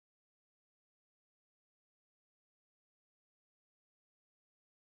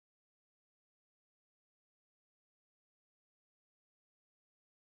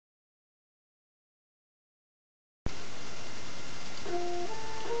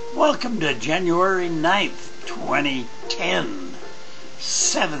Welcome to January 9th, 2010.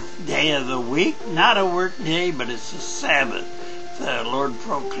 7th day of the week. Not a work day, but it's a Sabbath. The Lord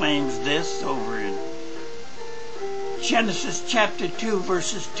proclaims this over in Genesis chapter 2,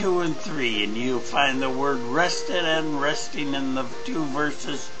 verses 2 and 3. And you'll find the word rested and resting in the two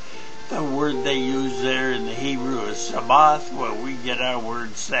verses. The word they use there in the Hebrew is Sabbath, where we get our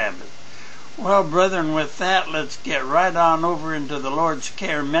word Sabbath. Well, brethren, with that, let's get right on over into the Lord's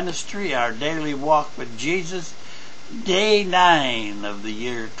Care Ministry, our daily walk with Jesus, day 9 of the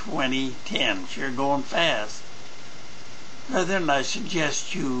year 2010. Sure going fast. Brethren, I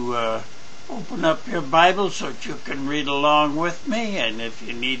suggest you open up your Bible so that you can read along with me, and if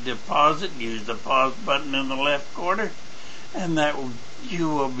you need to pause it, use the pause button in the left corner, and you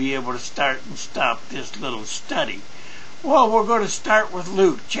will be able to start and stop this little study. Well, we're going to start with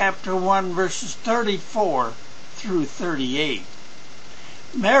Luke chapter 1, verses 34 through 38.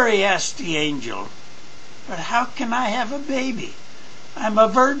 Mary asked the angel, "But how can I have a baby? I'm a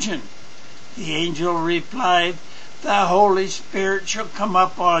virgin." The angel replied, "The Holy Spirit shall come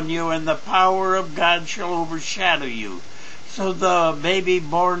upon you, and the power of God shall overshadow you. So the baby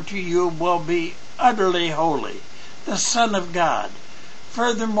born to you will be utterly holy, the Son of God.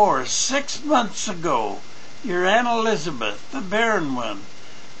 Furthermore, 6 months ago, your Aunt Elizabeth, the barren one,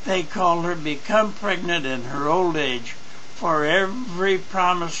 they called her, become pregnant in her old age, for every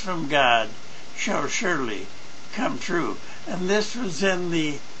promise from God shall surely come true." And this was in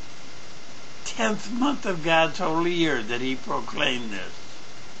the 10th month of God's holy year that he proclaimed this.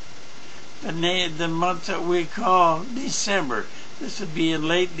 The month that we call December. This would be in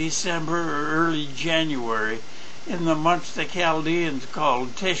late December or early January, in the month the Chaldeans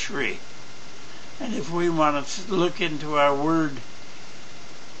called Tishri. And if we want to look into our word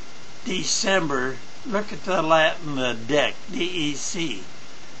December, look at the Latin, the dec, D-E-C,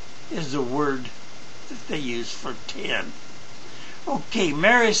 is the word that they use for 10. Okay,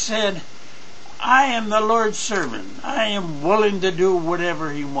 Mary said, "I am the Lord's servant. I am willing to do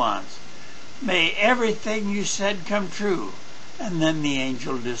whatever he wants. May everything you said come true." And then the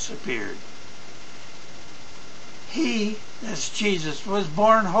angel disappeared. He, that's Jesus, was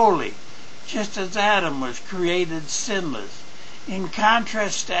born holy, just as Adam was created sinless. In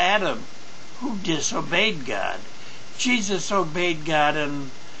contrast to Adam, who disobeyed God, Jesus obeyed God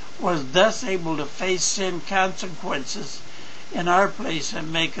and was thus able to face sin consequences in our place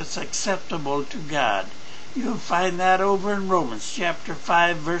and make us acceptable to God. You'll find that over in Romans chapter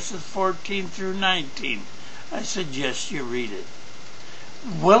 5, verses 14 through 19. I suggest you read it.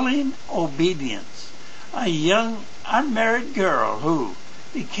 Willing obedience. A young unmarried girl who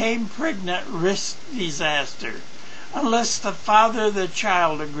became pregnant risked disaster. Unless the father of the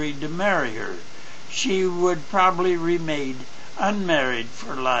child agreed to marry her, she would probably remain unmarried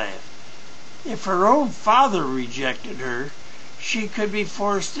for life. If her own father rejected her, she could be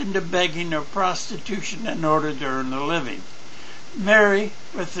forced into begging or prostitution in order to earn a living. Mary,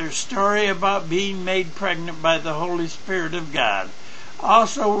 with her story about being made pregnant by the Holy Spirit of God,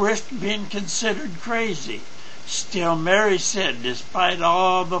 also risked being considered crazy. Still, Mary said, despite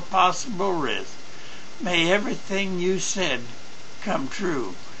all the possible risks, "May everything you said come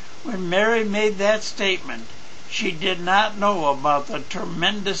true." When Mary made that statement, she did not know about the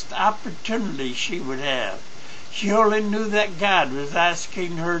tremendous opportunity she would have. She only knew that God was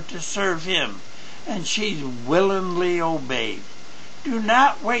asking her to serve him, and she willingly obeyed. Do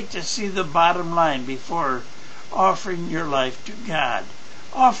not wait to see the bottom line before offering your life to God.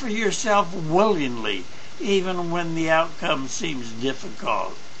 Offer yourself willingly, even when the outcome seems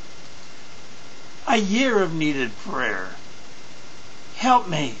difficult. A year of needed prayer. Help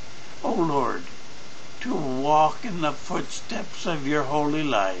me, O Lord, to walk in the footsteps of your holy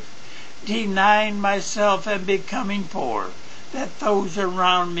life, denying myself and becoming poor, that those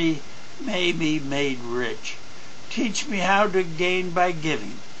around me may be made rich. Teach me how to gain by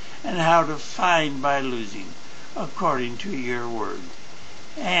giving and how to find by losing, according to your word.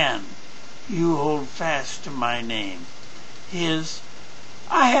 And you hold fast to my name.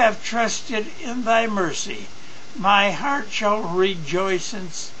 I have trusted in thy mercy. My heart shall rejoice in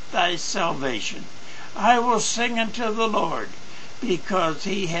thy salvation. I will sing unto the Lord, because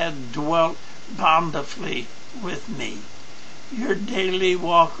he has dwelt bountifully with me. Your daily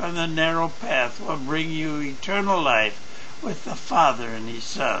walk on the narrow path will bring you eternal life with the Father and his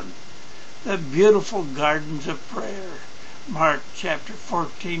Son. The beautiful gardens of prayer. Mark chapter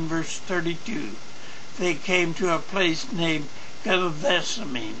 14, verse 32. They came to a place named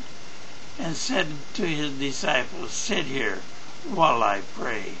Gethsemane and said to his disciples, "Sit here while I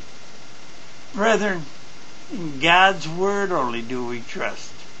pray." Brethren, in God's word only do we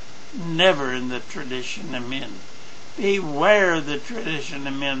trust. never in the tradition of men. Beware the tradition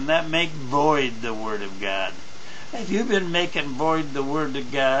of men that make void the Word of God. If you've been making void the Word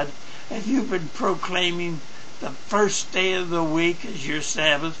of God, if you've been proclaiming the first day of the week as your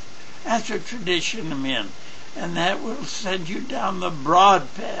Sabbath, that's a tradition of men. And that will send you down the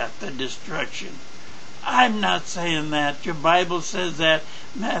broad path of destruction. I'm not saying that. Your Bible says that.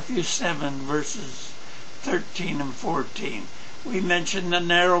 Matthew 7, verses 13 and 14. We mentioned the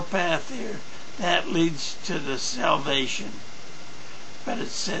narrow path here. That leads to the salvation. But it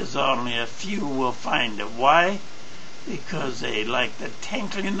says only a few will find it. Why? Because they like the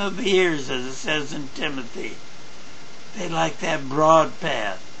tinkling of the ears, as it says in Timothy. They like that broad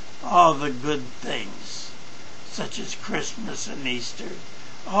path. All the good things, such as Christmas and Easter.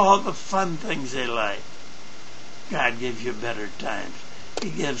 All the fun things they like. God gives you better times. He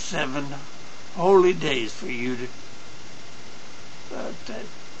gives 7 holy days for you to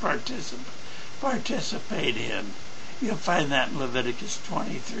participate in. You'll find that in Leviticus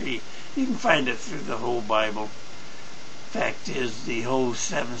 23. You can find it through the whole Bible. Fact is, the whole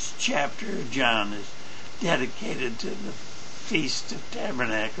 7th chapter of John is dedicated to the Feast of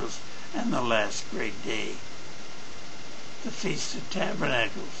Tabernacles and the last great day. The Feast of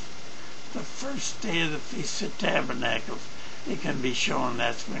Tabernacles. The first day of the Feast of Tabernacles, it can be shown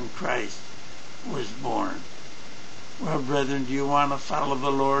that's when Christ was born. Well, brethren, do you want to follow the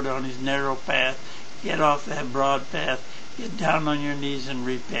Lord on His narrow path? Get off that broad path. Get down on your knees and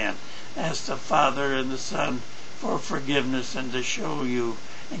repent. Ask the Father and the Son for forgiveness and to show you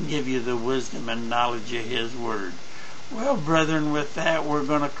and give you the wisdom and knowledge of His Word. Well, brethren, with that, we're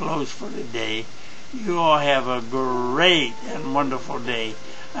going to close for today. You all have a great and wonderful day.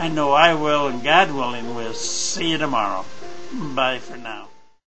 I know I will, and God willing, we'll see you tomorrow. Bye for now.